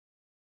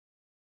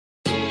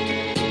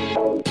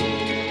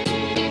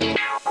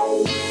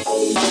Hola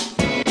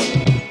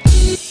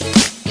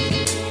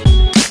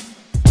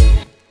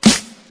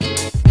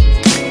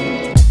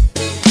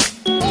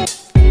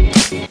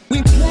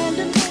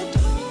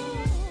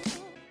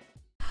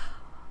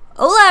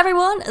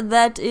everyone,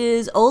 that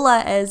is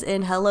hola as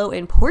in hello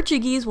in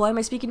Portuguese. Why am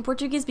I speaking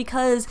Portuguese?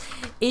 Because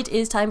it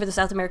is time for the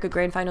South America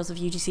Grand Finals of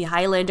UGC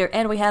Highlander,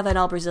 and we have an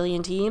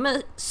all-Brazilian team,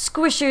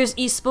 Squishers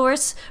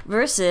eSports,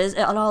 versus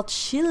an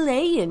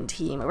all-Chilean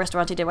team,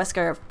 Restaurante de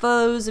Wesker.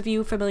 Those of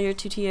you familiar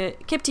to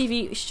KIP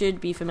TV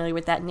should be familiar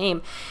with that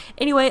name.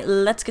 Anyway,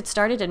 let's get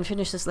started and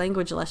finish this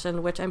language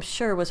lesson, which I'm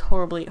sure was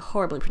horribly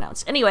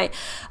pronounced. Anyway,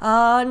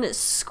 on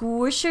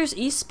Squishers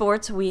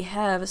eSports, we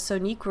have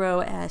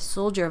Sonicro as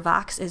Soldier,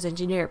 Vox is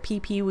Engineer,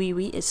 PP Wee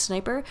Wee is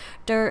Sniper,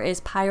 Dur is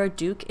Pyro,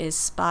 Duke is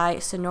Spy,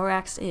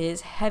 Sonorax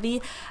is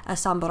Heavy,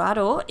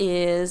 Asombrado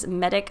is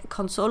Medic,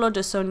 Consolo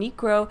de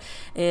Sonicro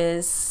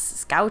is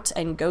Scout,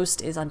 and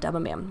Ghost is on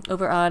Demoman.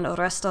 Over on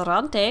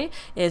Restaurante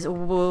is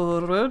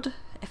Wurud.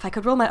 If I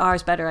could roll my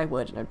R's better, I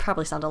would. It would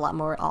probably sound a lot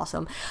more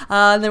awesome.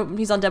 Then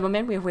he's on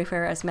Demoman. We have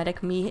Wayfarer as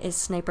Medic. Me is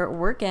Sniper.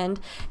 Workend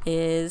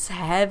is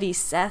Heavy.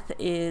 Seth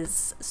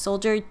is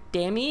Soldier.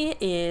 Dammy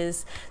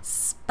is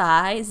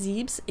Spy.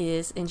 Zeebs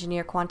is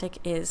Engineer. Quantic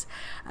is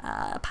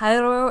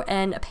Pyro.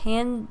 And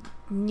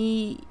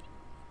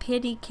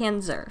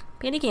Pandy-Cancer,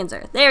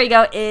 there we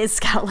go, is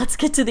Scout. Let's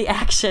get to the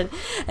action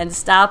and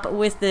stop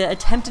with the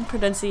attempted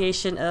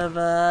pronunciation of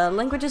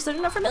languages that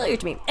are not familiar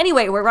to me.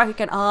 Anyway, we're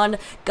rocking on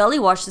Gully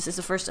Wash. This is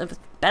the first of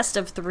best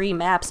of 3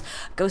 maps.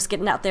 Ghost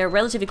getting out there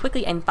relatively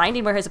quickly and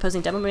finding where his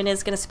opposing Demoman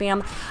is. Going to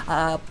spam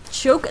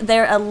choke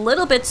there a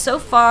little bit so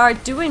far.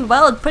 Doing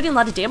well and putting a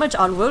lot of damage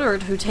on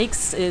Woodard, who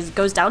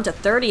goes down to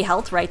 30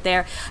 health right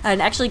there,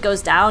 and actually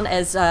goes down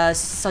as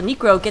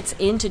Sonicro gets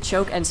into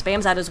choke and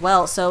spams that as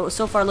well. So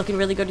far looking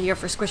really good here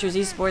for Squishers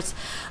eSports,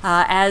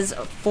 as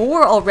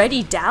 4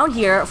 already down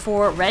here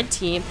for red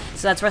team.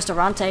 So that's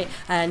Restaurante,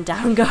 and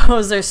down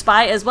goes their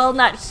Spy as well.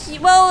 There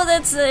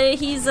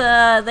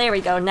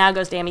we go. Now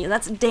goes Dammy, and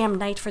that's Damn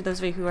Knight for those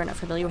of you who are not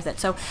familiar with it.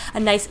 So a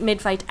nice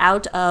mid-fight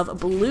out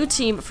of blue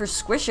team for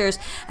Squishers,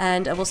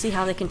 and we'll see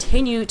how they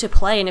continue to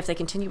play, and if they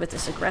continue with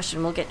this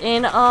aggression. We'll get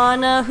in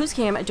on whose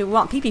cam do we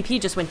want. PPP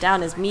just went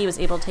down as me was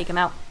able to take him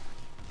out.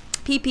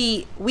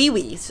 PP Wee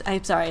Wee.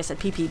 I'm sorry, I said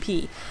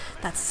PPP.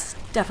 That's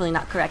definitely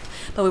not correct.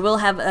 But we will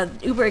have an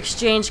Uber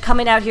exchange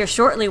coming out here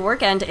shortly.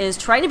 Workend is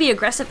trying to be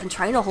aggressive and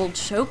trying to hold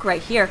choke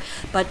right here,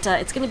 but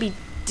it's going to be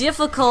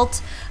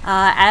difficult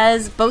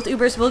as both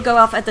Ubers will go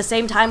off at the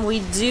same time. We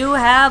do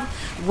have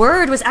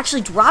word was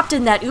actually dropped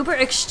in that Uber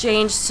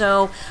exchange,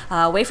 so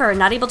Wayfarer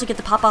not able to get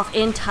the pop off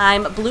in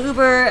time. Blue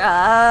Uber,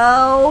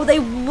 they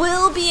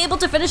will be able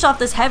to finish off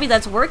this Heavy.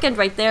 That's Workend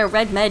right there.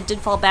 Red Med did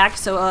fall back,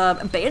 so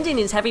abandoning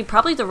his Heavy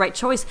probably the right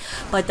choice,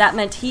 but that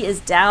meant he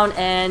is down,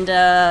 and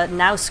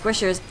now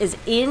Squishers is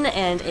in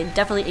and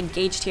definitely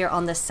engaged here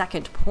on the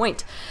second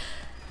point.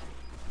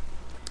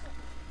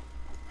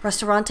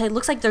 Restaurante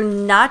looks like they're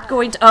not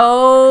going to.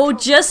 Oh,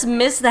 just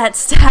missed that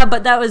stab,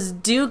 but that was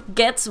Duke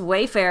gets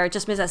Wayfarer.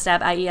 Just missed that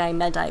stab, i.e. I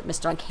meant I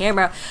missed on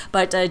camera.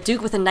 But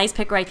Duke with a nice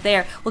pick right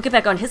there. We'll get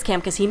back on his cam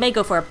because he may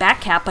go for a back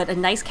cap, but a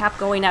nice cap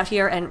going out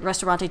here, and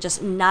Restaurante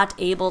just not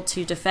able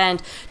to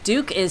defend.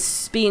 Duke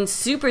is being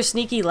super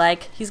sneaky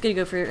like. He's going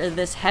to go for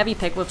this Heavy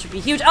pick, which would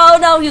be huge. Oh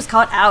no, he was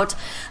caught out.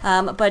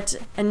 But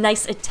a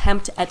nice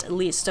attempt at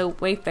least. So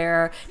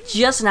Wayfarer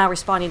just now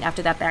responding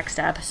after that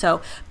backstab.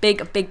 So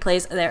big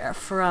plays there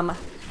from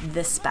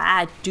this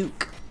bad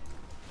Duke.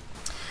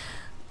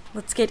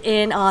 Let's get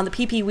in on the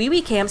PP Wee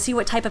Wee cam, see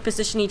what type of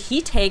positioning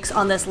he takes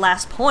on this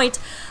last point.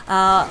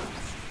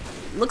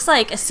 Looks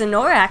like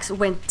Sonorax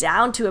went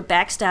down to a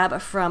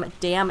backstab from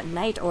Damn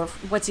Knight, or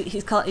what's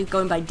he's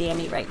going by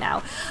Dammy right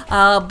now.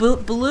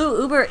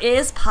 Blue Uber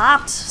is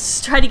popped.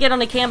 Just trying to get on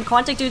the cam.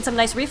 Quantic doing some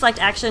nice reflect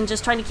action,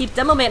 just trying to keep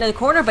Demoman in the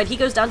corner, but he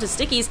goes down to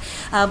stickies.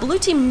 Blue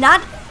team not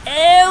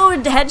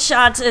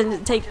headshot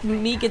and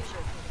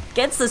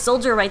gets the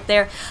Soldier right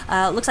there.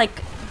 Looks like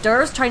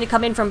Dur's trying to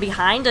come in from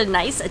behind. A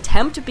nice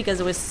attempt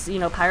because it was,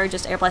 Pyro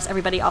just air blast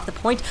everybody off the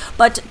point.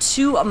 But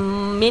too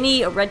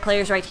many red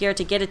players right here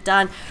to get it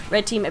done.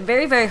 Red team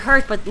very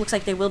hurt, but looks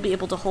like they will be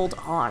able to hold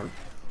on.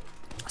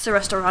 So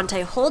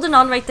Restaurante holding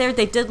on right there.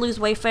 They did lose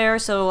Wayfarer,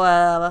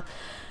 so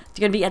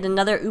they're going to be at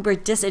another Uber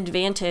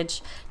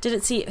disadvantage.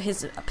 Didn't see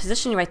his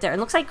positioning right there. And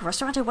looks like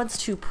Restaurante wants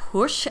to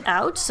push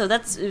out, so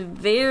that's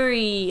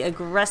very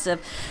aggressive.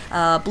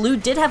 Blue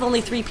did have only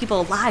 3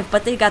 people alive,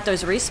 but they got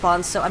those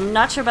respawns, so I'm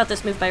not sure about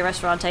this move by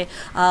Restaurante.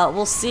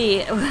 We'll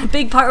see.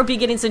 Big part will be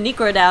getting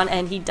Sonicro down,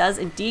 and he does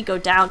indeed go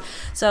down.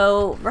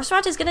 So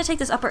Restaurante is going to take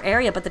this upper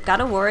area, but they've got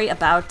to worry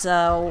about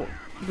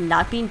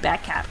not being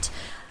backcapped.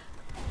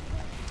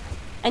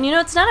 And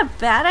it's not a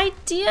bad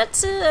idea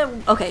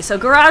to... Okay, so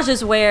Garage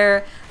is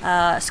where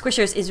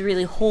Squishers is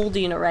really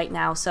holding it right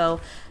now,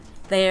 so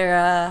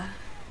they're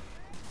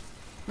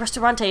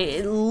Restaurante,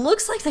 it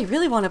looks like they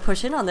really want to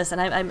push in on this,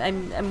 and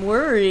I'm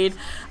worried,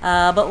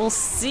 but we'll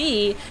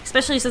see,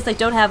 especially since they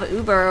don't have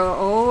Uber,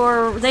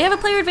 or they have a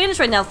player advantage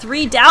right now.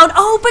 3 down.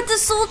 Oh, but the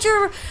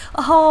soldier,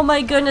 oh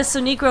my goodness,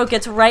 Sonicro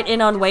gets right in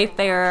on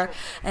Wayfarer,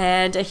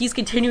 and he's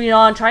continuing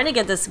on, trying to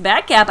get this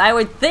back cap, I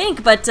would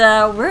think, but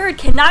Word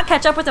cannot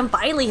catch up with him.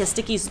 Finally, his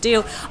stickies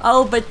do.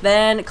 Oh, but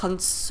then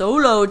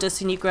Consolo to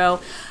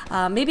Sonicro.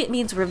 Maybe it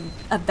means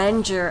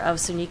Avenger of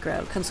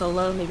Sonicro.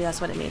 Consolo, maybe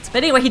that's what it means.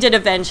 But anyway, he did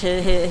avenge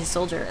his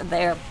soldier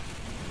there.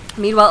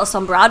 Meanwhile,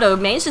 Sombrado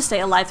managed to stay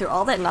alive through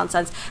all that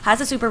nonsense, has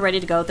a super ready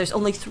to go. There's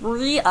only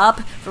 3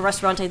 up for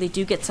Restaurante. They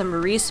do get some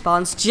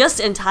respawns just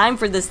in time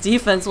for this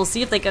defense. We'll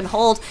see if they can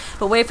hold.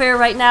 But Wayfarer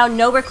right now,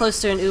 nowhere close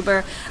to an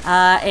Uber.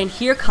 And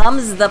here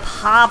comes the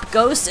pop.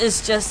 Ghost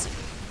is just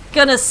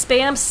gonna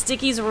spam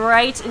stickies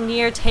right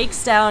near,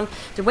 takes down.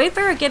 Did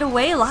Wayfarer get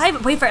away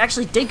alive? Wayfarer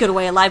actually did get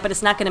away alive, but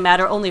it's not gonna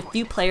matter. Only a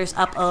few players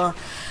up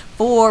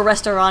for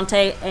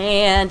Restaurante,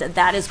 and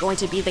that is going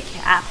to be the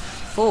cap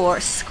for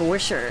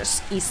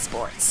Squishers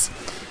eSports.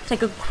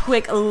 Take a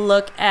quick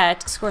look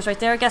at scores right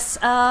there. I guess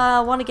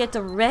I want to get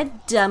the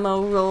red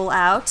demo roll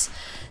out.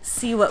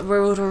 See what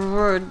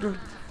road.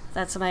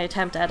 That's my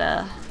attempt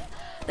at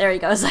there he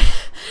goes.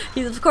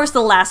 He's of course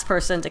the last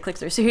person to click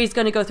through, so he's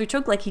going to go through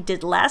choke like he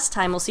did last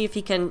time. We'll see if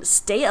he can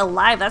stay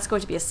alive. That's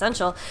going to be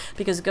essential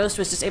because Ghost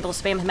was just able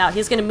to spam him out.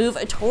 He's going to move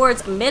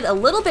towards mid a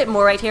little bit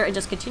more right here and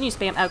just continue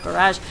spam out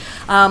garage,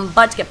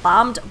 but get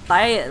bombed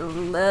by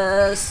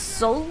the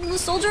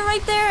soldier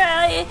right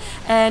there,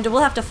 and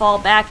we'll have to fall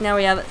back. Now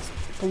we have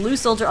blue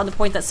soldier on the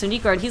point, that's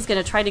Sonicro, and he's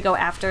going to try to go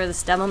after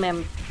this demo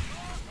man,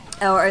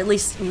 or at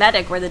least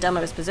medic where the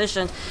demo is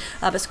positioned.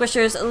 But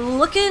Squishers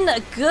looking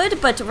good,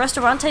 but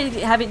Restaurante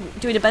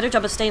doing a better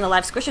job of staying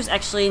alive. Squishers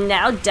actually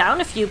now down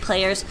a few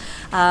players,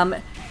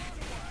 but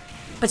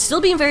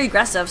still being very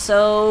aggressive,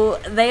 so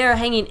they are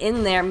hanging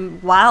in there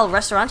while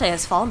Restaurante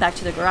has fallen back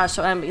to the garage.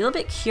 So I'm a little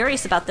bit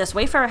curious about this.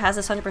 Wayfarer has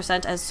this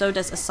 100%, as so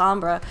does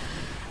Sombrado.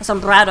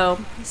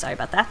 Sorry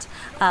about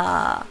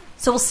that.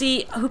 So we'll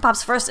see who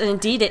pops first, and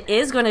indeed it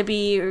is going to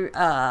be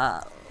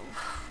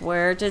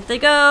where did they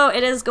go?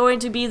 It is going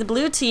to be the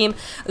blue team.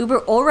 Uber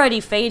already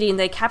fading.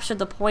 They captured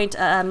the point.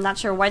 I'm not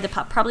sure why. They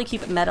probably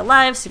keep Med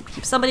alive, so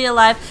keep somebody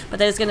alive, but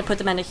that is going to put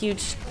them at a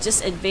huge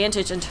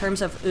disadvantage in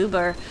terms of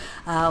Uber.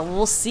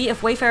 We'll see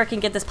if Wayfarer can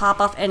get this pop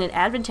off in an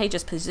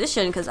advantageous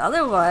position, because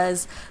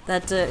otherwise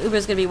that Uber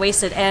is going to be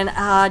wasted. And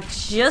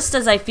just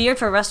as I feared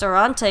for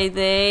Restaurante,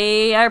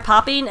 they are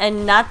popping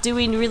and not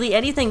doing really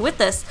anything with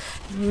this.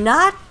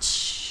 Not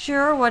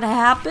sure what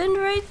happened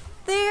right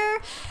there.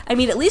 I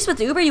mean, at least with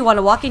the Uber, you want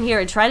to walk in here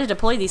and try to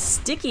deploy these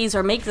stickies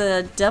or make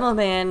the demo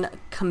man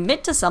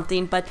commit to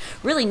something, but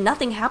really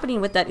nothing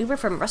happening with that Uber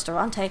from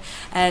Restaurante,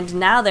 and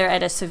now they're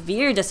at a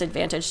severe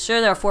disadvantage.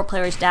 Sure, there are 4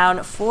 players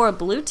down for a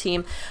blue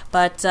team,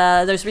 but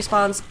there's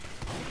respawns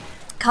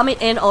coming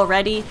in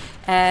already,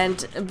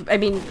 and I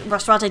mean,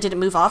 Restaurante didn't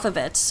move off of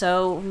it,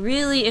 so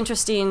really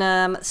interesting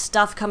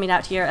stuff coming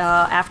out here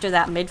after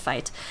that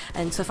mid-fight.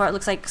 And so far it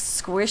looks like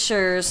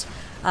Squishers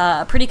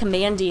pretty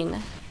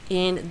commanding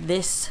in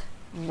this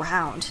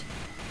round.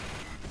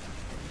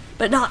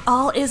 But not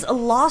all is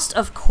lost,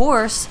 of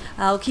course.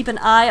 I'll keep an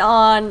eye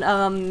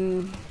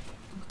on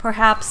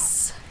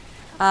perhaps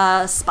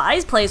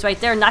Spies plays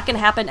right there. Not going to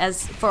happen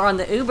as for on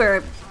the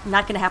Uber.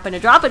 Not going to happen to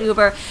drop an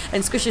Uber.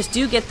 And Squishers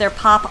do get their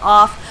pop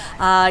off.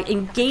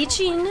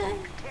 Engaging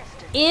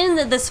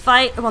in this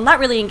fight, well, not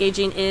really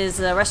engaging, is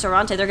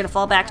Restaurante. They're going to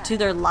fall back to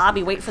their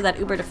lobby, wait for that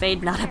Uber to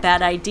fade. Not a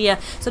bad idea.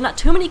 So not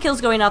too many kills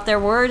going off there.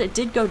 Word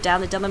did go down,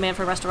 the demo man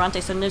for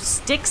Restaurante, so no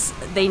sticks.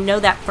 They know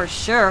that for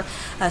sure.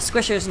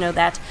 Squishers know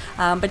that.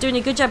 But doing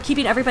a good job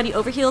keeping everybody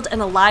overhealed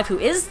and alive who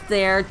is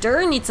there.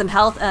 Dur needs some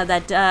health.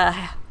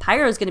 That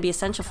Pyro is going to be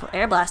essential for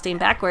air blasting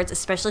backwards,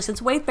 especially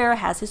since Wayfarer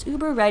has his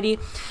Uber ready.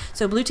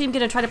 So blue team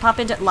going to try to pop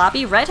into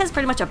lobby. Red has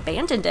pretty much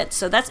abandoned it,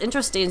 so that's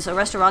interesting. So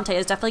Restaurante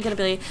is definitely going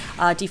to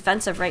be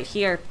defensive right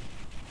here.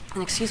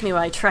 And excuse me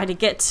while I try to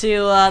get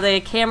to the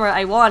camera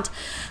I want.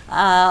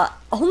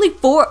 Only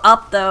 4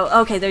 up though.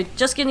 Okay, they're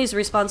just getting these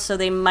respawns, so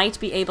they might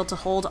be able to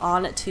hold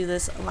on to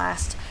this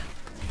last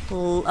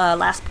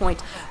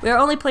point. We are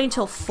only playing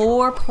till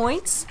 4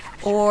 points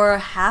or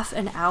half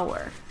an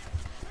hour,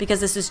 because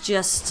this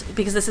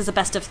is a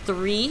best of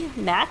 3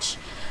 match,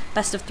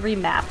 best of 3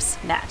 maps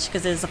match,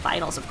 because it is the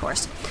finals, of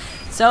course.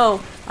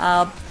 So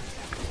a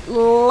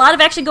lot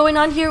of action going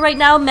on here right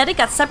now. Medic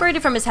got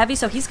separated from his heavy,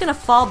 so he's gonna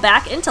fall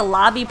back into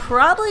lobby.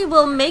 Probably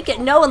will make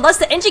it. No, unless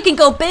the engine can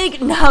go big.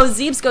 No,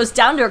 Zeebs goes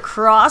down to a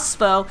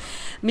crossbow.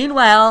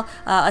 Meanwhile,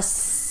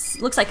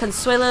 looks like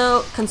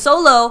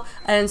Consolo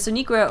and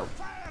Sonicro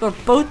were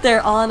both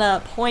there on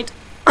a point.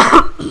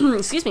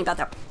 Excuse me about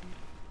that.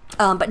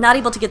 But not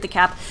able to get the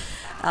cap.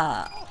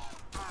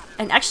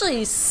 And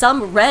actually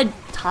some red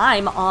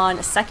time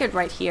on second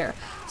right here.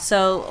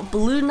 So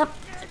blue not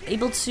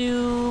able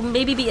to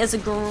maybe be as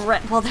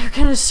aggressive. Well, they're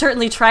going to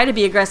certainly try to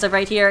be aggressive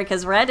right here,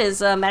 because red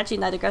is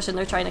matching that aggression.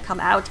 They're trying to come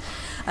out.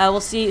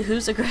 We'll see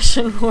whose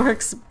aggression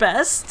works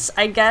best,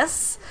 I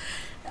guess.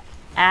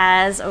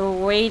 as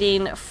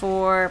waiting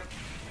for...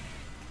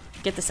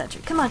 Get the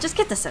sentry. Come on, just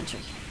get the sentry.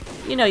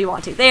 You know you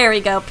want to. There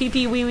we go.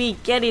 PP Wee Wee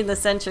getting the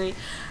sentry.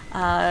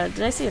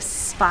 Did I see a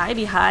spy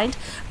behind?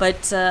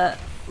 But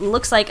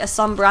looks like a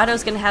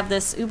Sombrado's going to have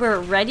this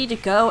Uber ready to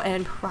go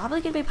and probably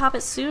going to be pop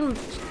it soon,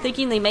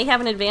 thinking they may have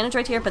an advantage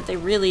right here, but they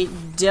really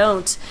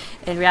don't.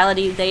 In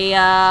reality, they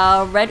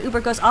red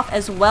Uber goes off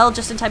as well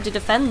just in time to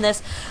defend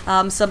this.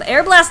 Some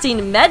air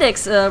blasting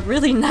medics,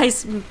 really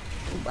nice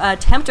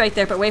attempt right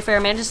there, but Wayfarer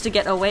manages to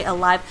get away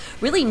alive.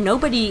 Really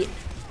nobody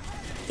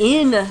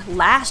in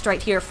last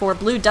right here for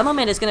blue.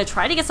 Demoman is going to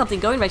try to get something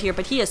going right here,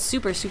 but he is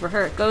super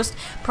hurt. Ghost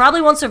probably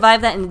won't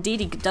survive that, and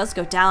indeed he does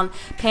go down.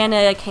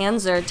 Pana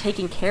Kanzer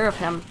taking care of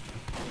him.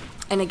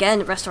 And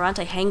again,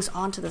 Restaurante hangs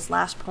on to this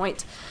last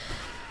point.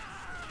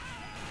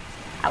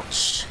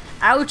 Ouch.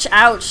 Ouch,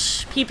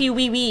 ouch. PP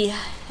Wee Wee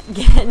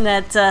getting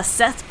that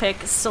Seth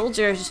pick.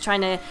 Soldier just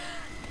trying to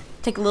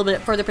take a little bit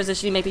further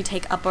positioning, maybe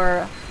take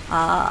upper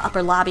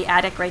lobby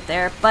attic right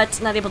there,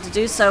 but not able to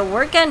do so.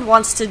 Workend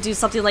wants to do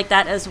something like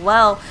that as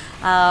well.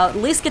 At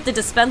least get the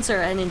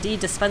dispenser, and indeed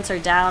dispenser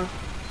down,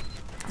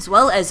 as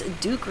well as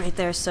Duke right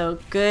there. So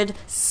good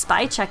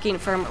spy checking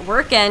from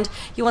Workend.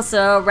 He wants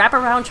to wrap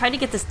around, try to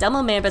get this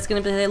demo man, but it's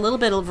going to be a little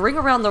bit of ring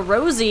around the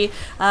rosy,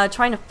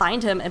 trying to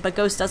find him. But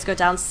Ghost does go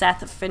down.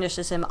 Seth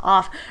finishes him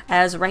off,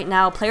 as right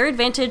now player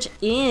advantage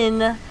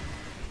in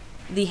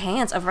the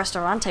hands of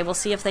Restaurante. We'll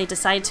see if they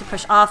decide to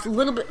push off. A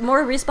little bit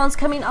more respawns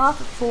coming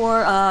off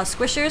for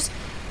Squishers,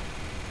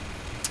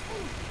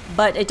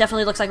 but it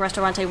definitely looks like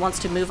Restaurante wants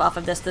to move off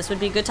of this. This would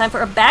be a good time for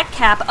a back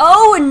cap.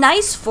 Oh, a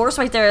nice force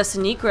right there, a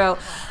Sinecro.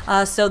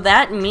 So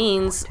that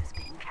means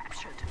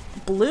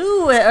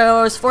blue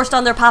was forced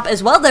on their pop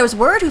as well. There was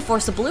Word who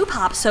forced the blue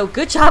pop, so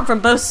good job from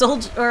both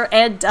Soldier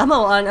and Demo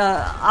on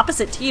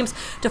opposite teams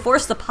to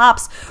force the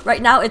pops.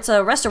 Right now it's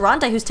a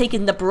Restaurante who's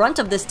taking the brunt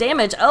of this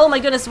damage. Oh my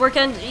goodness,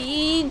 Workend,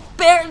 he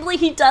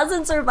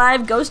doesn't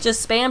survive. Ghost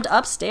just spammed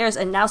upstairs,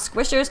 and now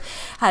Squishers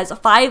has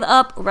 5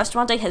 up.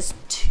 Restaurante has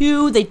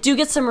 2. They do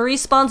get some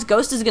respawns.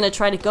 Ghost is going to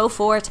try to go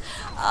for it.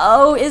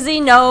 Oh, is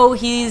he? No,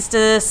 he's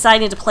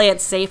deciding to play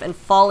it safe and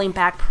falling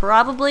back.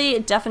 Probably,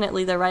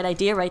 definitely the right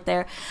idea right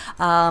there.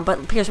 But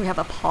it appears we have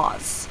a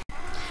pause.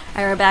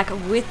 Alright, we're back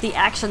with the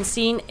action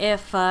scene.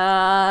 If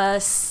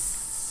Squishers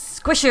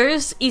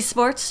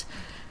eSports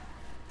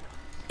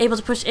able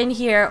to push in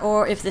here,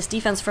 or if this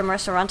defense from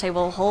Restaurante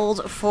will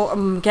hold for,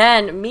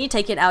 again, me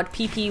taking out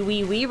PP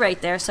Wee Wee right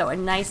there. So a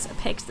nice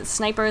pick. The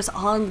snipers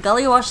on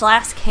Gully Wash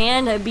last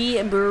can be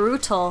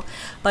brutal,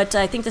 but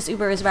I think this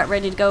Uber is about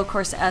ready to go. Of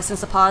course,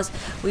 since the pause,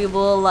 we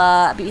will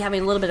be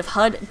having a little bit of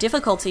HUD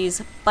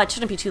difficulties, but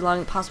shouldn't be too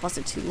long. The pause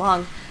wasn't too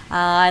long.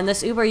 And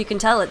this Uber, you can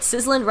tell it's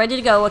sizzling, ready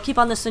to go. We'll keep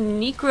on the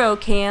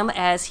Sinecro cam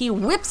as he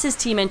whips his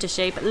team into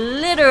shape,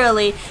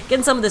 literally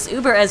getting some of this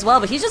Uber as well,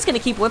 but he's just going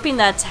to keep whipping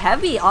that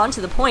heavy onto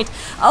the point.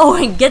 Oh,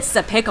 and gets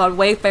the pick on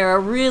Wayfarer.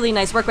 Really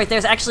nice work right there.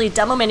 It's actually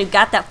Demoman who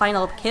got that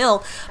final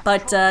kill,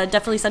 but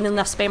definitely sending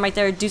enough spam right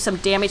there to do some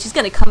damage. He's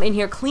going to come in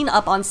here, clean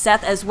up on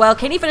Seth as well.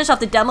 Can he finish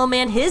off the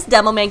Demoman? His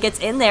Demoman gets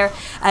in there,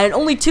 and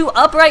only 2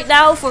 up right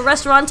now for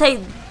Restaurante.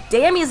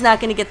 Damn, he's not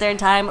going to get there in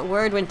time.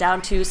 Word went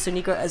down to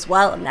Sinecro as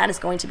well, and that is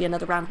going to be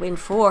another round win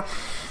for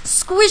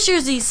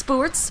Squishers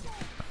eSports.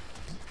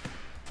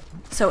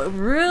 So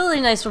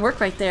really nice work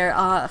right there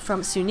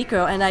from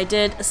Sinecro, and I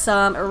did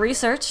some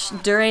research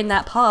during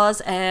that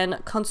pause, and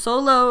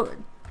Consolo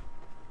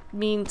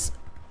means...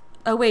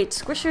 Oh wait,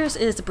 Squishers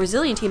is the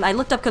Brazilian team. I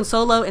looked up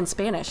Consolo in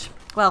Spanish.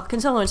 Well,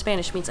 Consolo in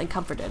Spanish means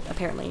uncomforted,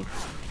 apparently.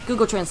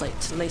 Google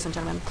Translate, ladies and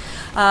gentlemen.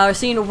 We're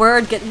seeing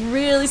Word get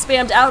really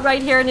spammed out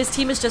right here, and his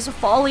team is just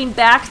falling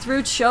back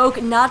through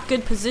choke. Not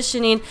good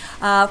positioning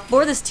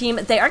for this team.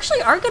 They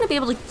actually are going to be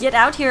able to get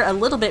out here a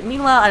little bit.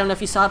 Meanwhile, I don't know if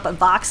you saw it, but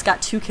Vox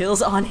got 2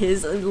 kills on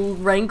his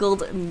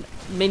wrangled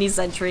mini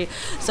sentry.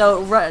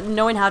 So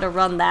knowing how to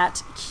run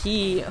that,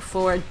 key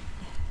for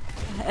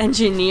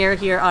Engineer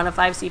here on a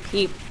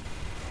 5CP.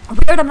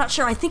 Weird, I'm not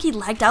sure. I think he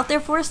lagged out there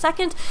for a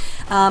second,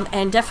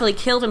 and definitely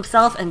killed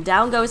himself, and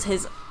down goes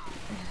his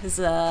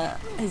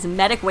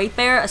medic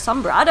Wayfarer, a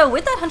Sombrado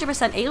with that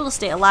 100% able to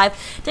stay alive,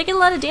 taking a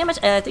lot of damage.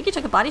 I think he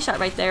took a body shot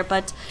right there,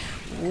 but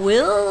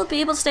will be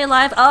able to stay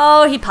alive.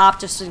 Oh, he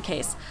popped just in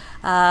case.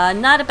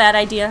 Not a bad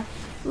idea.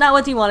 Not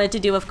what he wanted to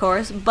do, of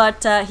course,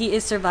 but he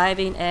is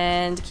surviving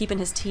and keeping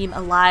his team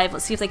alive.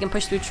 Let's see if they can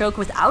push through choke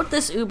without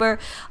this Uber.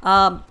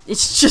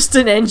 It's just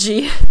an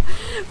NG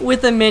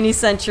with a mini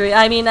sentry.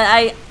 I mean,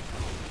 I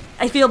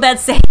feel bad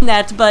saying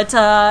that, but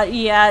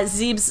yeah,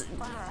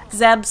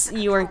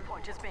 Zebs, you are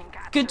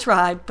good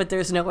try, but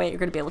there's no way you're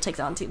going to be able to take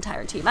down the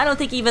entire team. I don't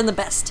think even the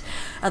best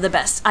of the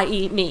best,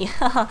 i.e. me,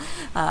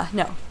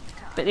 no,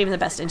 but even the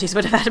best NGs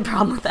would have had a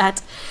problem with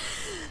that.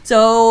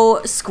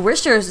 So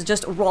Squishers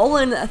just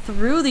rolling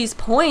through these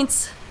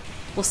points.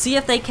 We'll see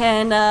if they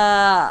can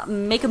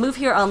make a move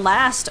here on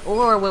last,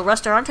 or will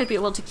Restaurante be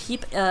able to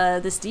keep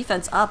this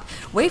defense up.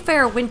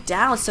 Wayfarer went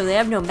down, so they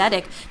have no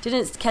medic.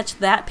 Didn't catch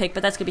that pick,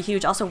 but that's going to be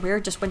huge. Also,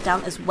 Weird just went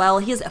down as well.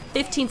 He has a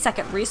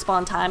 15-second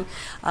respawn time.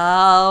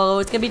 Oh,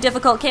 it's going to be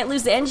difficult. Can't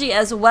lose the NG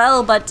as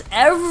well, but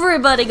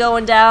everybody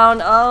going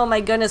down. Oh my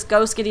goodness,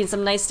 Ghost getting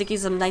some nice stickies,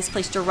 some nice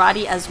place to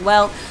Roddy as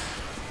well.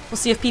 We'll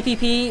see if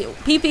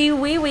PP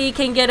Wee Wee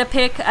can get a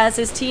pick as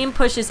his team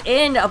pushes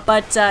in,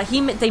 but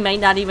they might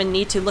not even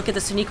need to. Look at the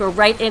Sunico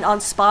right in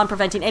on spawn,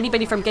 preventing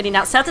anybody from getting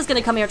out. Seth is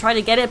going to come here try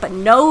to get it, but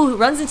no,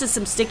 runs into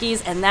some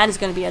stickies, and that is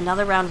going to be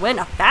another round win,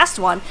 a fast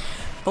one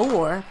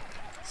for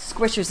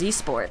Squishers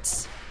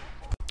eSports.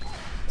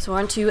 So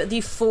on to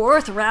the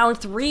fourth round,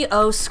 3-0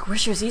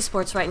 Squishers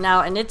eSports right now,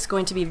 and it's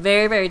going to be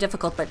very, very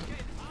difficult, but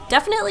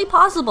definitely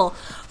possible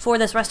for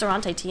this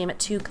Restaurante team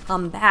to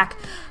come back.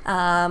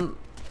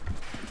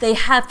 They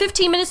have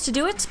 15 minutes to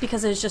do it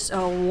because it's just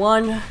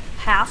one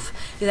half.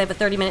 They have a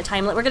 30-minute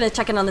time limit. We're going to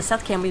check in on the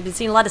Seth cam. We've been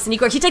seeing a lot of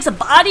Sneaker. He takes a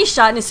body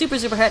shot and is super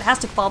hurt. Has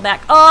to fall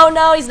back. Oh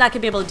no, he's not going to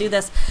be able to do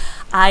this.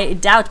 I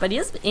doubt, but he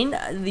is in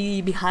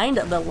the behind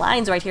the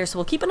lines right here, so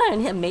we'll keep an eye on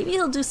him. Maybe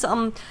he'll do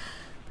something.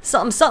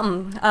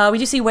 We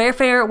do see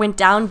Wayfarer went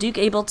down. Duke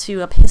able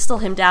to pistol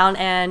him down,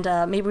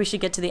 and maybe we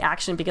should get to the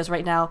action because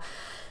right now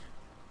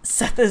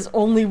Seth is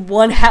only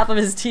one half of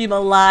his team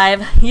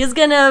alive. He is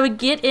gonna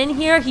get in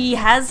here. He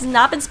has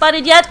not been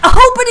spotted yet.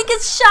 Oh, but he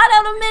gets shot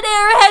out of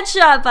midair.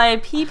 Headshot by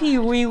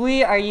PP Wee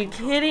Wee. Are you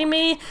kidding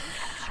me?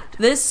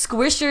 This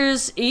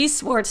Squishers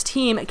eSports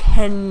team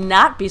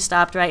cannot be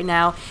stopped right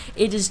now.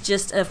 It is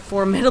just a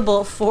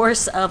formidable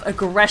force of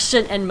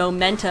aggression and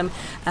momentum,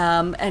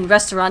 and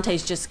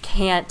Restaurantes just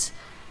can't.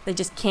 They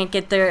just can't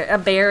get their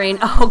bearing.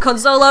 Oh,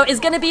 Consolo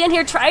is going to be in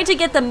here trying to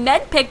get the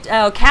med pick.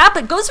 Oh,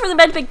 Cap goes for the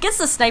med pick, gets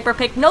the sniper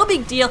pick. No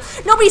big deal.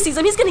 Nobody sees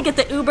him. He's going to get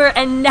the Uber,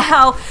 and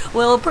now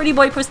will Pretty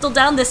Boy pistol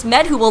down this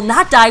med who will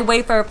not die.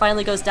 Wayfarer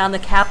finally goes down. The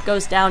Cap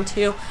goes down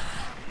too.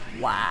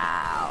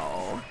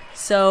 Wow.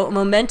 So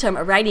momentum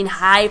riding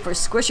high for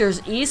Squishers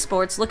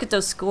eSports. Look at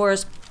those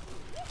scores,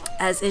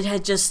 as it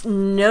had just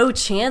no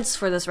chance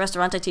for this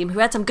Restaurante team, who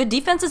had some good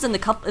defenses in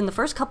the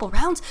first couple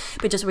rounds,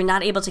 but just were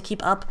not able to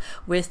keep up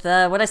with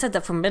what I said,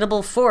 the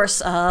formidable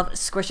force of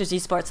Squishers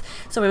eSports.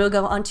 So we will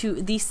go on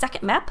to the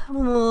second map.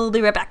 We'll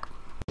be right back.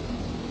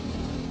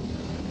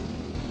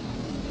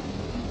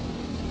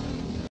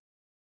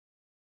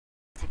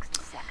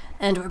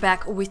 And we're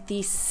back with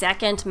the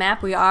second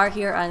map. We are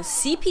here on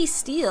CP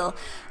Steel.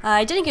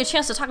 I didn't get a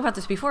chance to talk about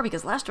this before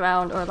because last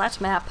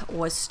map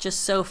was just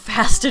so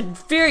fast and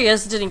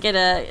furious, didn't get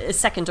a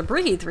second to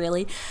breathe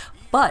really.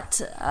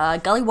 But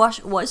Gully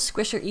Wash was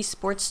Squisher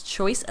eSports'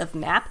 choice of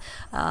map.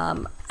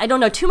 I don't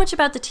know too much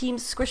about the team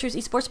Squishers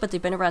eSports, but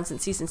they've been around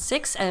since Season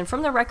 6, and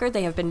from the record,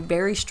 they have been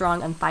very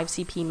strong on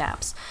 5CP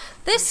maps.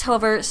 This,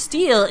 however,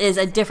 Steel is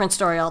a different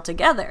story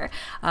altogether.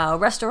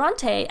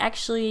 Restaurante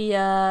actually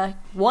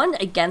won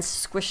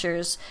against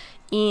Squishers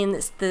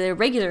in the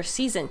regular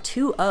season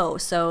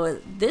 2-0, so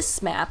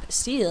this map,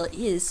 Steel,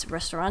 is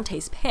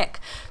Restaurante's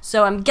pick.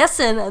 So I'm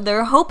guessing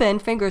they're hoping,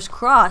 fingers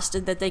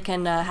crossed, that they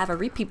can have a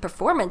repeat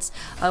performance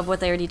of what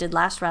they already did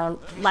last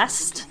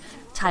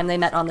time they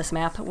met on this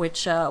map,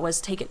 which was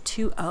take it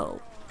 2-0.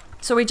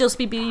 So we just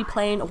be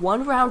playing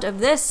one round of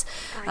this.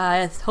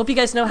 I hope you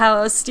guys know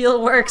how Steel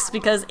works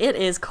because it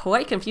is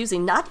quite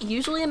confusing. Not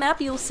usually a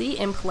map you'll see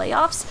in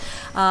playoffs,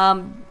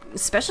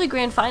 especially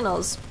grand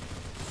finals.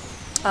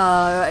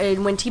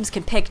 And when teams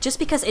can pick, just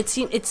because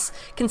it's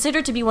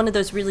considered to be one of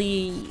those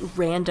really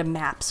random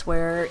maps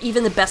where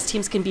even the best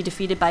teams can be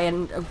defeated by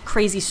a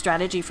crazy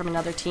strategy from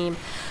another team,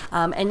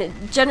 and it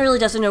generally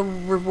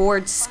doesn't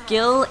reward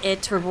skill.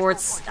 It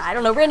rewards, I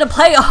don't know, random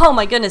play. Oh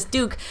my goodness,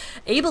 Duke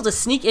able to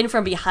sneak in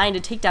from behind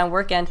and take down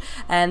Workend,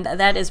 and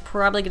that is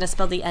probably going to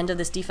spell the end of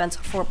this defense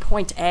for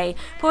Point A.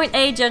 Point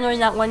A generally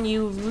not one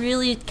you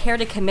really care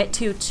to commit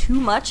to too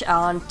much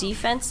on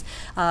defense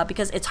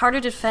because it's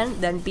harder to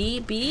defend than B.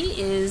 B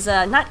is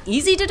not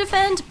easy to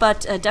defend,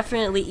 but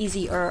definitely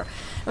easier.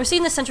 We're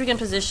seeing the sentry gun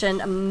position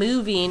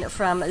moving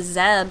from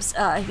Zeb's.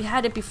 He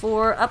had it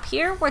before up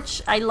here,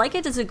 which I like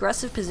it as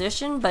aggressive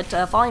position, but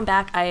falling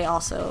back, I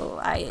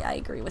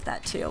agree with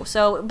that too.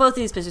 So both of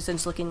these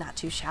positions looking not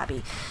too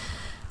shabby.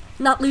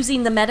 Not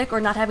losing the medic or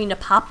not having to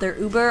pop their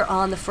Uber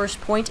on the first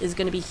point is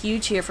going to be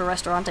huge here for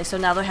Restaurante. So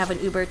now they have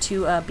an Uber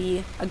to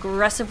be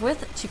aggressive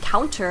with to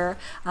counter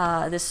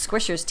this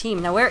Squishers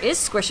team. Now where is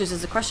Squishers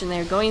is the question.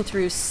 They're going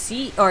through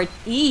C or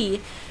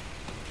E,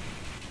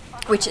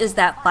 which is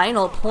that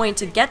final point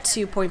to get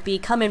to point B,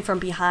 come in from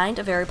behind,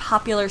 a very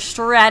popular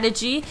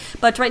strategy.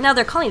 But right now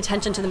they're calling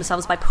attention to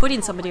themselves by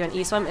putting somebody on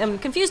E, so I'm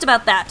confused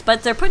about that.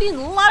 But they're putting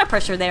a lot of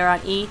pressure there on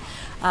E.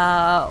 We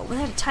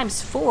had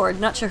 ×4,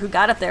 not sure who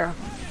got up there.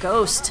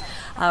 Ghost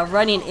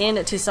running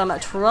into some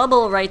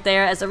trouble right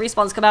there as the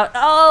respawns come out.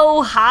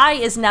 Oh, High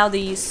is now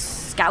the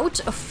scout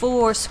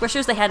for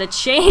Squishers. They had a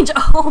change.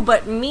 Oh,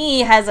 but Me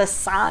has a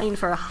sign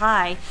for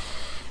High.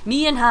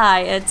 Me and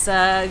High, it's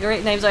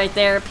great names right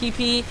there.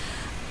 PP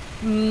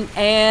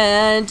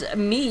And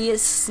me,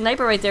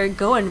 sniper right there,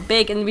 going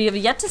big, and we have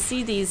yet to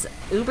see these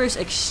Ubers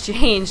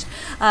exchanged.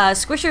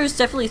 Squishers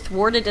definitely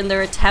thwarted in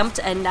their attempt,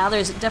 and now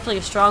there's definitely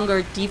a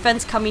stronger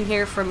defense coming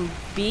here from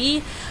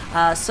B.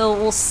 So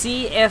we'll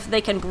see if they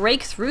can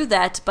break through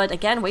that, but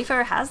again,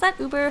 Wayfarer has that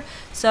Uber,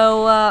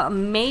 so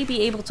may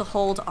be able to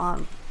hold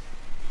on.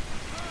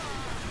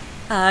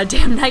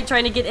 Damn Knight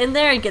trying to get in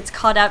there and gets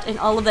caught out in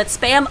all of that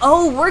spam.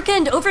 Oh,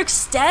 Workend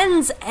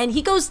overextends and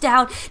he goes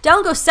down.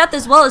 Down goes Seth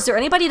as well. Is there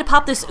anybody to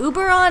pop this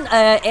Uber on?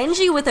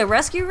 Engie with a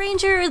Rescue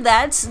Ranger?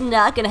 That's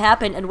not gonna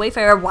happen. And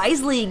Wayfarer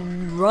wisely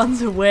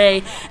runs away.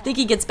 I think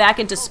he gets back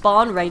into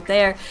spawn right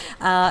there.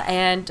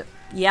 And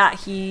yeah,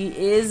 he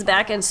is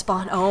back in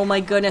spawn. Oh my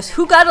goodness.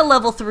 Who got a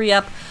level 3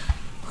 up?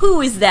 Who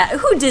is that?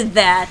 Who did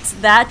that?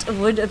 That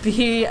would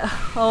be,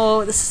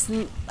 oh, this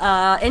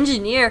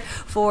engineer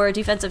for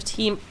offensive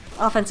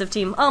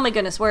team. Oh my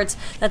goodness, words.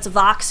 That's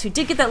Vox, who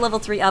did get that level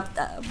 3 up.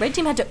 Red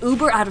team had to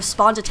Uber out of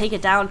spawn to take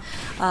it down.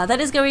 That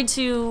is going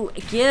to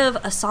give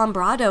a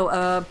Sombrado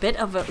a bit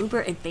of an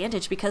Uber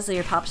advantage because they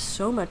are popped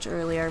so much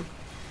earlier.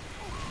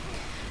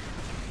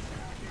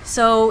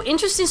 So,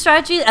 interesting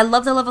strategy. I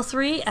love the level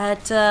 3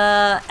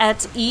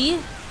 at E,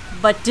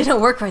 but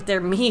didn't work right there.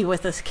 Me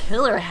with this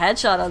killer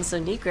headshot on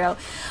Sonicro.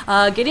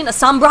 Getting a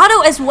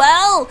Sombrado as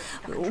well.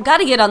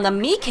 Gotta get on the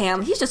me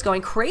cam. He's just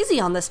going crazy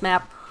on this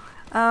map.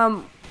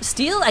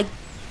 Steel,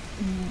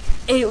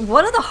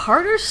 one of the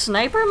harder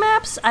sniper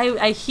maps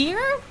I hear,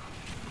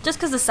 just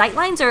because the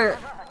sightlines are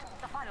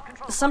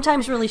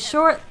sometimes really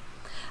short,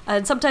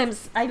 and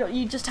sometimes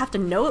you just have to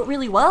know it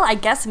really well. I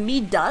guess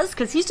me does,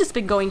 because he's just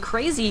been going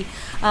crazy.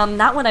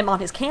 Not when I'm on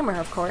his camera,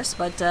 of course,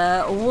 but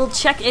we'll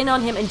check in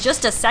on him in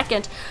just a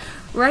second.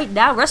 Right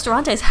now,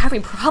 Restaurante is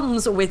having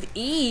problems with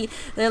E.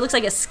 There looks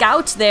like a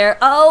scout there.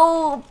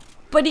 Oh,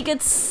 but he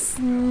gets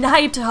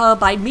sniped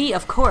by me,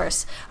 of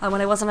course, when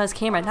I wasn't on his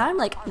camera. Now I'm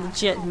like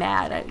legit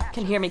mad. I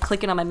can hear me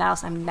clicking on my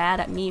mouse. I'm mad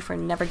at me for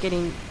never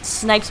getting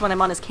snipes when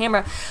I'm on his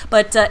camera.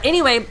 But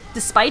anyway,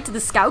 despite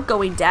the scout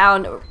going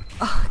down,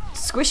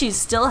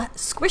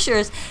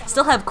 Squishers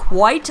still have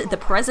quite the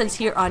presence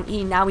here on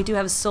E. Now we do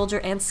have a soldier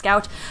and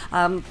scout.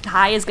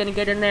 High is going to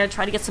get in there,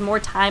 try to get some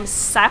more time.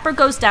 Sapper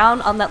goes down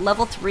on that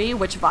level 3,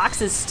 which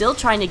Vox is still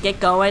trying to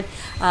get going.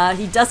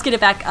 He does get it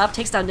back up,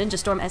 takes down Ninja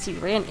Storm as he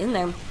ran in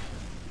there.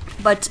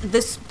 But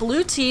this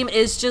blue team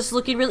is just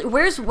looking really...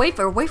 Where's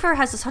Wayfarer? Wayfarer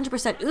has this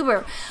 100%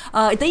 Uber.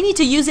 They need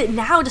to use it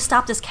now to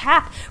stop this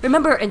cap.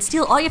 Remember, in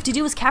Steel, all you have to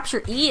do is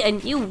capture E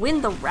and you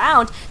win the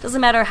round.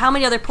 Doesn't matter how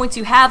many other points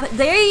you have.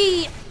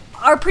 They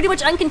are pretty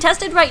much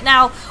uncontested right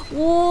now.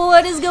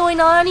 What is going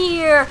on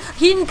here?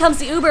 In comes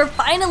the Uber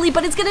finally,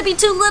 but it's going to be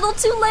too little,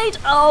 too late.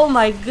 Oh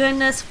my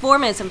goodness. 4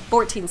 minutes and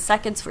 14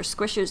 seconds for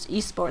Squishers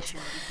eSports.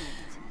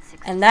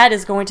 And that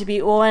is going to be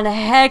one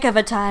heck of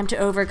a time to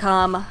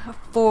overcome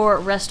for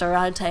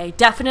Restaurante.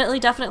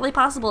 Definitely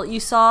possible. You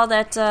saw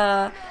that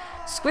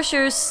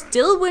Squishers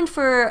still went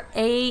for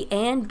A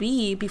and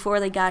B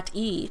before they got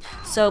E.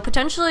 So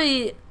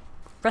potentially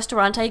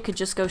Restaurante could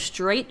just go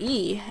straight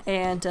E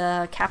and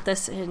cap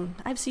this in...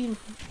 I've seen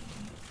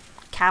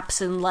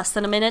caps in less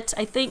than a minute,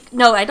 I think.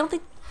 No, I don't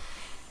think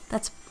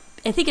that's...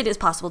 I think it is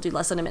possible to do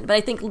less than a minute, but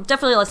I think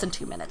definitely less than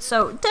 2 minutes.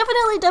 So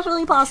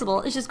definitely possible.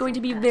 It's just going to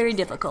be very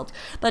difficult.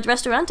 But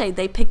Restaurante,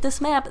 they picked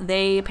this map.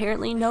 They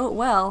apparently know it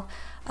well.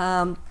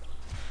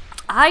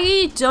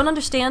 I don't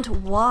understand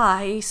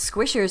why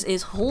Squishers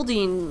is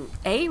holding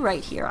A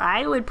right here.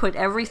 I would put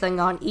everything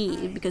on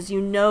E because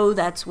you know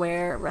that's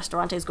where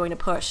Restaurante is going to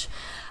push.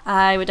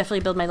 I would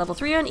definitely build my level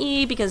 3 on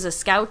E because a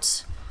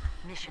scout...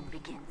 Mission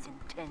begins in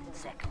 10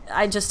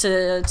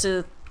 seconds.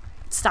 To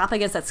stop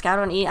against that scout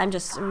on E, I'm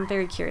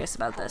very curious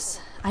about this.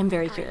 I'm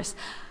very curious.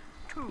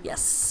 Yes,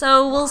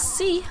 so we'll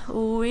see.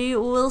 We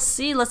will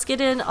see. Let's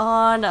get in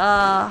on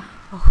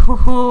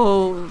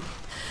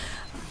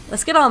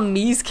let's get on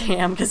Me's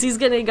cam because he's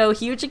gonna go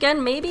huge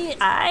again. Maybe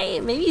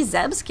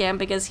Zeb's cam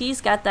because he's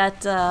got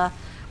that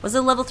was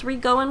it level 3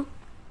 going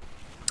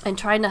and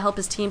trying to help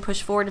his team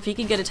push forward. If he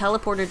could get a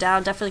teleporter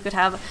down, definitely could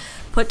have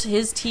put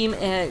his team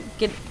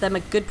get them a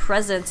good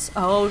presence.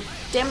 Oh,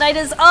 damn Knight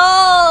is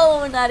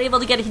not able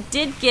to get it. He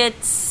did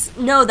get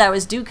no, that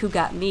was Duke who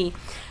got me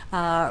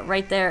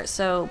right there.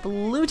 So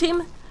blue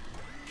team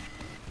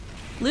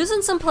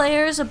losing some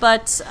players,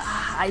 but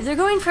they're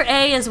going for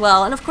A as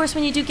well. And of course,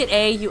 when you do get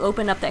A, you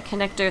open up that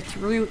connector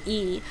through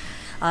E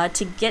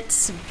to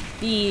get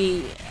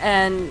B,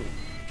 and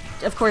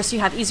of course you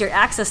have easier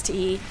access to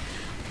E.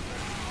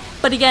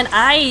 But again,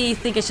 I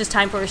think it's just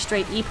time for a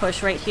straight E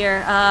push right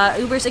here.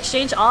 Uber's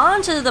exchange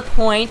onto the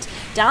point.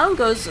 Down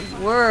goes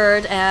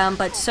Word,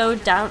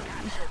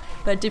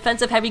 but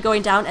defensive heavy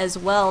going down as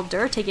well.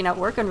 Dur taking out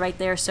Workin right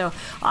there, so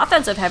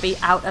offensive heavy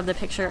out of the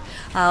picture.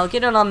 I'll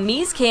get it on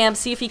Me's cam,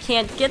 see if he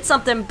can't get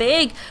something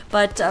big.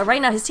 But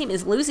right now his team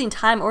is losing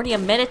time, already a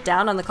minute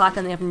down on the clock,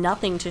 and they have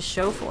nothing to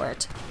show for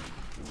it.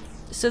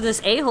 So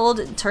this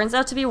A-hold turns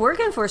out to be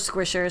working for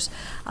Squishers.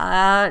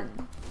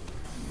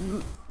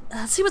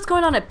 let's see what's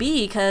going on at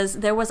B, because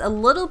there was a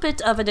little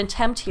bit of an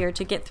attempt here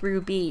to get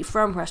through B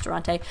from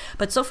Restaurante,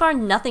 but so far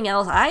nothing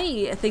else.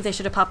 I think they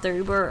should have popped their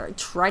Uber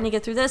trying to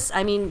get through this.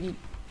 I mean,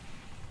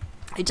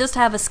 they just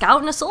have a scout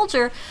and a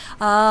soldier,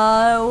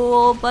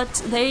 but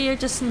they are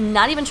just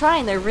not even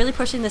trying. They're really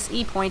pushing this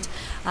E point,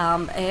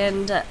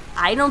 and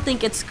I don't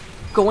think it's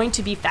going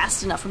to be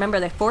fast enough. Remember,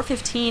 they're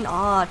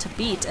 4:15 to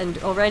beat, and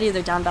already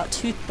they're down about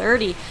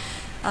 2:30.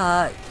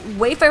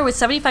 Wayfarer with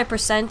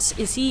 75%.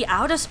 Is he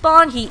out of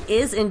spawn? He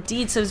is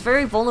indeed. So he's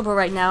very vulnerable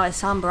right now as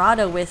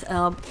Sombrado with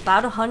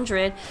about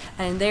 100.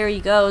 And there he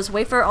goes.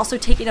 Wayfarer also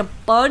taking a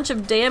bunch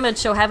of damage,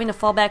 so having to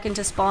fall back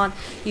into spawn.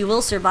 He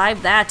will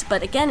survive that.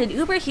 But again, an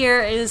Uber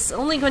here is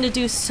only going to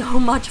do so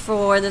much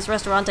for this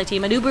Restaurante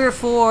team. An Uber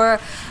for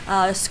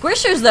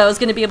Squishers, though, is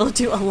going to be able to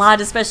do a lot,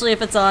 especially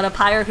if it's on a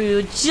Pyre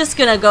who's just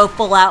going to go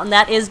full out, and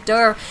that is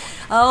Dur.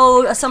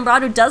 Oh,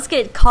 Sombrado does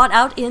get caught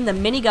out in the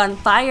minigun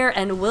fire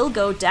and will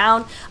go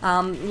down.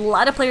 A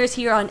lot of players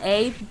here on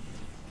A,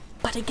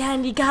 but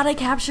again, you gotta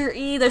capture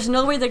E. There's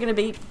no way they're gonna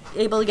be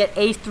able to get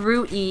A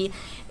through E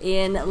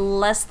in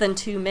less than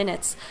 2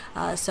 minutes.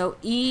 So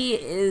E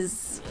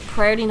is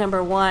priority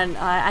number 1.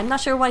 I'm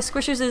not sure why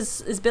Squishers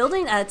is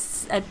building at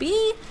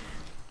B,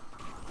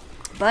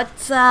 but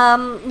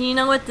you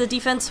know what? The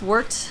defense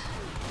worked.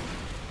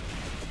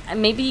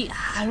 Maybe,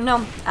 I don't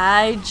know.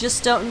 I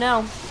just don't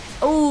know.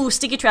 Oh,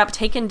 Sticky Trap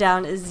taken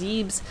down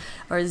Zebs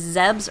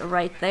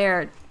right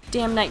there.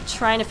 Damn Knight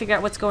trying to figure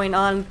out what's going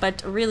on,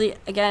 but really,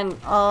 again,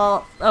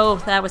 oh,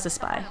 that was a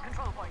spy.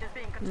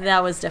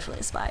 That was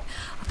definitely a spy.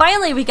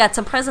 Finally, we got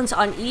some presence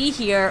on E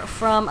here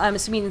from, I'm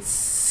assuming,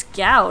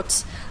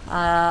 Scout.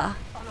 No,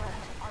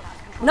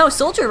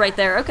 Soldier right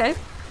there, okay.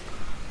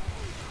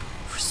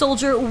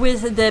 Soldier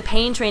with the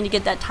pain train to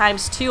get that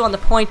 ×2 on the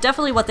point.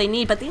 Definitely what they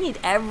need, but they need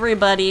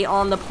everybody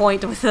on the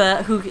point with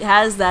who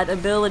has that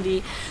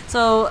ability.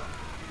 So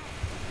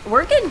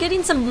we're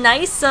getting some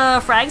nice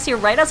frags here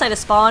right outside of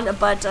spawn,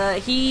 but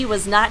he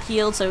was not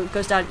healed, so it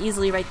goes down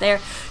easily right there.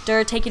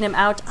 Dur taking him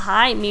out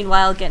high,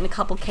 meanwhile getting a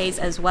couple Ks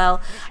as well.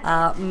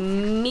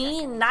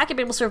 Me not gonna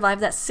be able to survive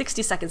that.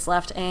 60 seconds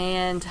left,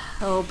 and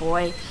oh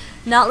boy.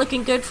 Not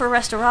looking good for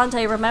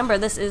Restaurante. Remember,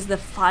 this is the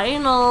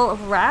final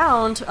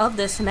round of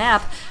this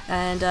map,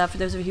 and for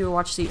those of you who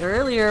watched the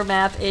earlier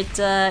map, it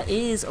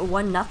is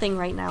 1-0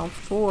 right now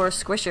for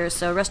Squishers.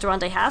 So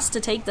Restaurante has to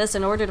take this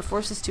in order to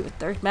force us to a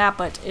third map,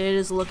 but it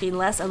is looking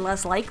less and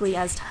less likely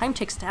as time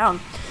ticks down.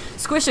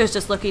 Squishers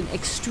just looking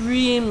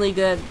extremely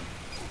good.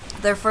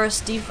 Their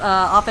first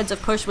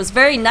offensive push was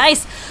very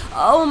nice.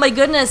 Oh my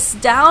goodness,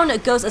 down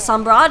goes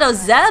Sombrado.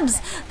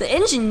 Zebs, the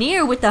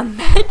engineer with the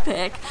med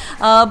pick.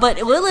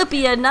 But will it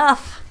be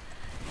enough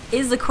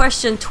is the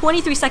question.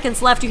 23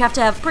 seconds left. You have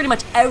to have pretty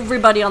much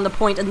everybody on the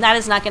point, and that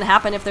is not going to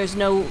happen if there's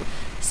no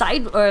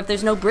side or if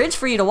there's no bridge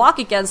for you to walk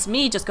against.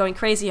 Me just going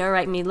crazy. All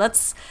right, me,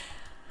 let's,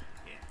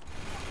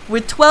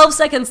 with 12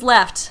 seconds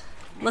left,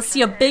 let's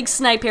see a big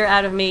snipe here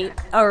out of me.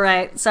 All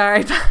right,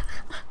 sorry.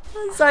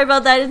 Sorry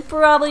about that. It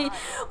probably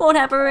won't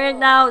happen right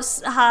now.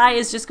 High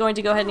is just going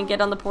to go ahead and get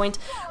on the point.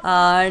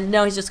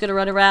 No, he's just going to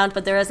run around,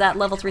 but there is that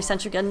level 3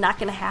 sentry gun. Not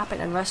going to happen,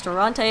 and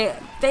Restaurante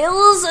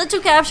fails to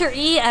capture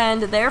E,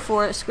 and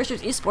therefore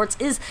Squishers eSports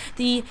is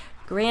the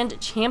grand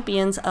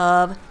champions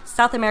of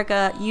South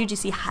America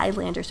UGC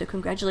Highlander. So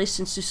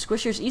congratulations to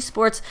Squishers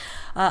eSports,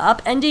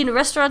 upending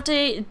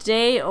Restaurante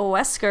de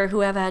Wesker,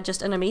 who have had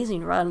just an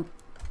amazing run,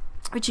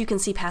 which you can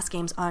see past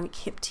games on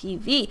KIP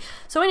TV.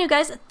 So anyway,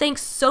 guys,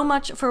 thanks so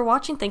much for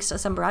watching. Thanks to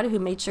Sombrado who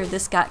made sure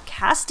this got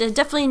casted.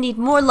 Definitely need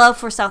more love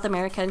for South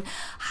American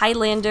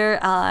Highlander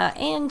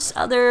and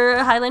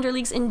other Highlander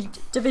leagues and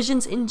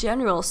divisions in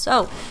general.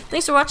 So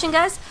thanks for watching,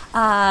 guys.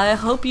 I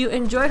hope you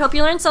enjoyed, hope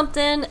you learned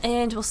something,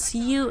 and we'll see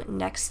you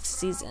next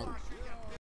season.